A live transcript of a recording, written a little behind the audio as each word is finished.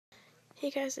Hey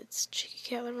guys, it's Cheeky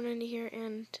Cat 1190 here,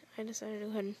 and I decided to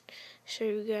go ahead and show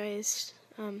you guys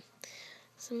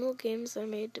some little games I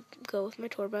made to go with my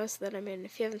tour bus that I made. And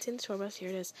if you haven't seen the tour bus, here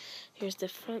it is. Here's the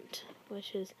front,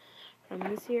 which is from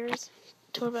this year's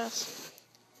tour bus.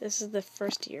 This is the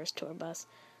first year's tour bus.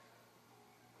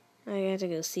 I had to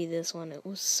go see this one. It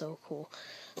was so cool.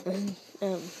 And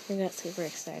I got super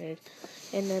excited.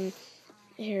 And then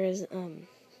here is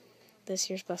this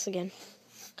year's bus again.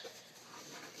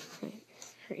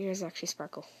 Her ears actually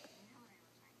sparkle.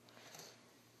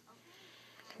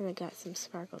 And I got some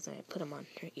sparkles and I put them on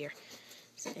her ear.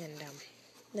 And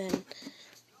then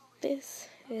this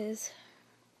is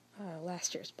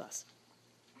last year's bus.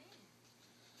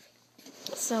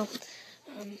 So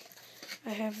I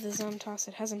have the zone toss.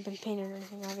 It hasn't been painted or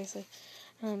anything, obviously.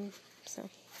 So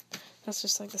that's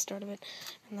just like the start of it.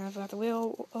 And then I've got the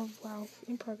wheel of wow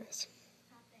in progress.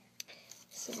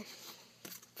 So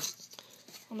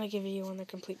I'll make a video when they're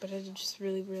complete, but I just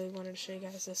really wanted to show you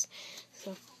guys this.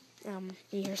 So,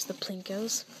 here's the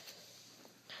Plinkos.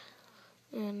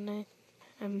 And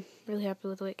I'm really happy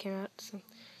with the way it came out. So,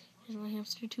 here's one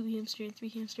hamster, 2 hamster, and 3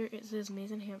 hamster. It says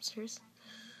Amazing Hamsters.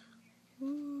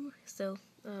 Ooh. So,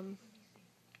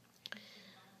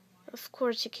 of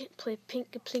course, you can't play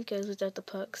Plinkos without the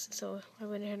pucks. So, I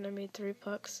went ahead and I made 3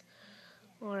 pucks.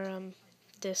 Or,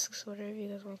 discs, whatever you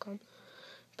guys want to call them.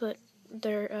 But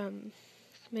they're,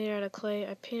 made out of clay.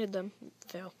 I painted them,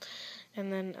 fail.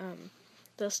 And then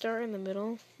the star in the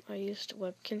middle, I used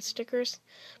Webkinz stickers,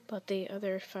 but the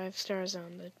other 5 stars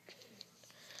on the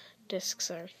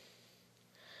discs are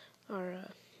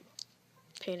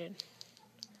painted.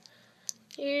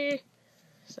 Yeah.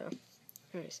 So,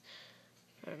 anyways,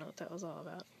 I don't know what that was all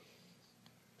about.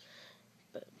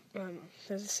 But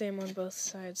there's the same on both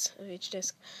sides of each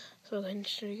disc. So I'll go ahead and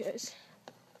show you guys.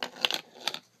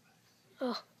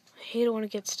 Oh. I hate it when it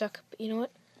gets stuck, but you know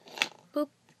what? Boop.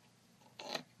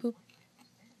 Boop.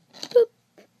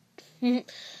 Boop.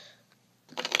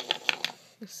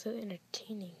 It's so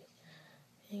entertaining.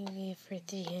 I'm going to go for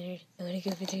 300. I want to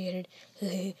go for 300.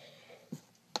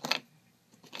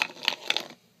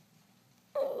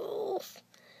 Oh,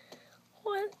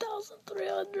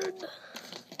 1,300.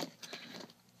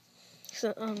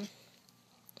 So,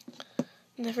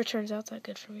 never turns out that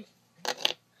good for me.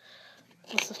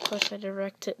 Unless, of course, I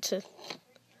direct it to...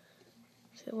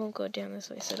 So it won't go down this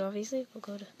way. So obviously, we'll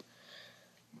go to...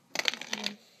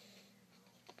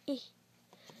 E.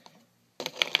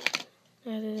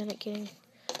 Rather than it getting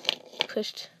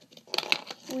pushed.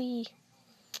 Wee.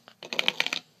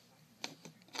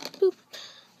 Boop.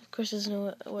 Of course, there's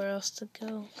nowhere else to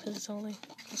go, because it's only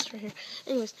this right here.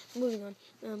 Anyways, moving on.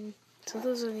 So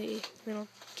those are the little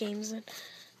games that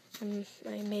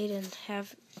I made and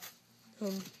have...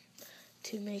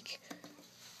 to make.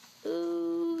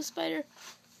 Ooh, spider.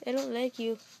 I don't like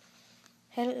you.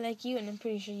 I don't like you, and I'm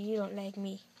pretty sure you don't like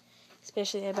me.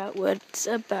 Especially about what's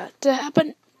about to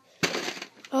happen.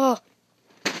 Oh,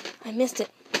 I missed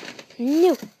it.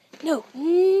 No, no,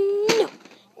 no, no.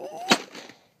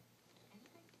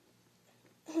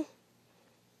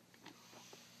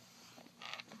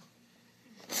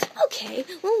 Okay,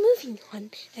 well, moving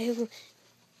on. Where'd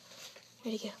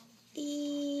it go?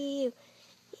 Ew.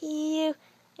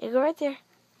 You go right there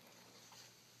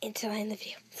until I end the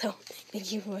video. So,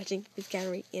 thank you for watching. Please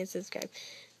comment, rate, and subscribe.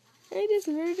 I just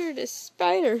murdered a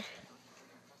spider.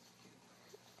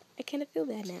 I kind of feel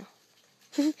bad now.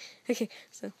 Okay,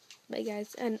 so, bye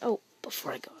guys. And, oh,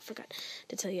 before I go, I forgot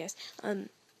to tell you guys. I'm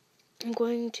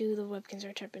going to the Webkinz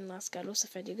art trip in Los Gatos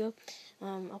if I do go.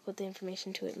 I'll put the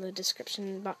information to it in the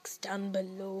description box down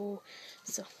below.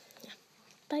 So, yeah.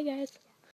 Bye guys.